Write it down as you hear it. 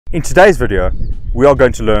In today's video, we are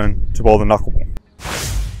going to learn to bowl the knuckleball.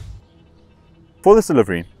 For this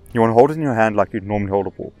delivery, you want to hold it in your hand like you'd normally hold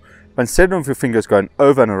a ball. But instead of your fingers going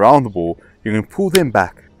over and around the ball, you're going to pull them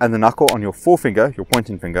back, and the knuckle on your forefinger, your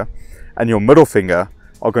pointing finger, and your middle finger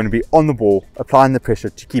are going to be on the ball, applying the pressure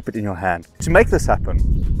to keep it in your hand. To make this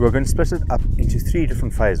happen, we're going to split it up into 3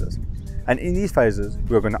 different phases. And in these phases,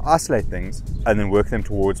 we're going to isolate things and then work them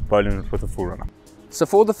towards bowling it with a full runner. So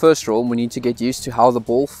for the first roll, we need to get used to how the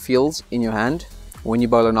ball feels in your hand when you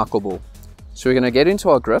bowl a knuckleball. So we're going to get into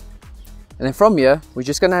our grip, and then from here, we're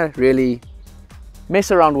just going to really mess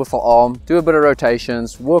around with our arm, do a bit of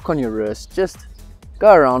rotations, work on your wrist, just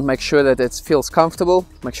go around, make sure that it feels comfortable,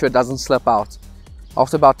 make sure it doesn't slip out.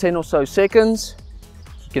 After about 10 or so seconds,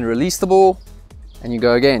 you can release the ball and you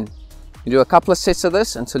go again. You do a couple of sets of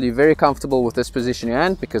this until you're very comfortable with this position in your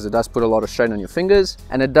hand, because it does put a lot of strain on your fingers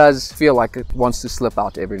and it does feel like it wants to slip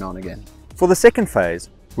out every now and again. For the second phase,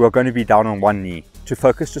 we are going to be down on one knee to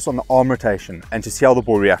focus just on the arm rotation and to see how the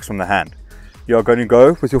ball reacts from the hand. You are going to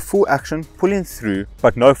go with your full action, pulling through,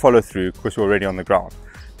 but no follow through because you're already on the ground.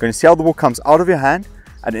 You're going to see how the ball comes out of your hand,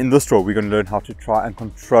 and in this drill we're going to learn how to try and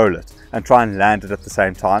control it and try and land it at the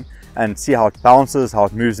same time and see how it bounces, how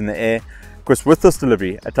it moves in the air. Because with this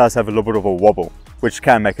delivery, it does have a little bit of a wobble, which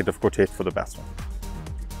can make a difficult hit for the batsman.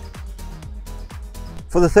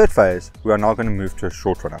 For the third phase, we are now going to move to a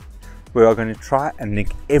short runner. We are going to try and link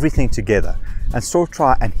everything together and still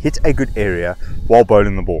try and hit a good area while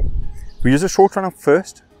bowling the ball. We use a short runner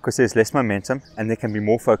first because there's less momentum and there can be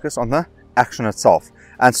more focus on the action itself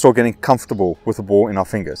and still getting comfortable with the ball in our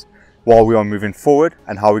fingers while we are moving forward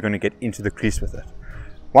and how we're going to get into the crease with it.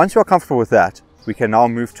 Once you are comfortable with that, we can now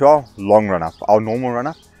move to our long run-up, our normal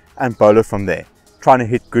run-up, and bowl it from there, trying to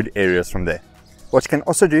hit good areas from there. What you can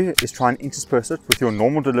also do is try and intersperse it with your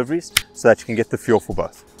normal deliveries so that you can get the feel for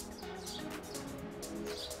both.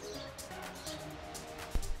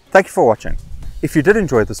 Thank you for watching. If you did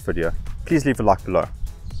enjoy this video, please leave a like below.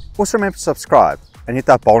 Also remember to subscribe and hit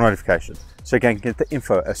that bell notification so you can get the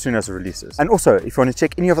info as soon as it releases. And also, if you want to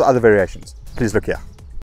check any of the other variations, please look here.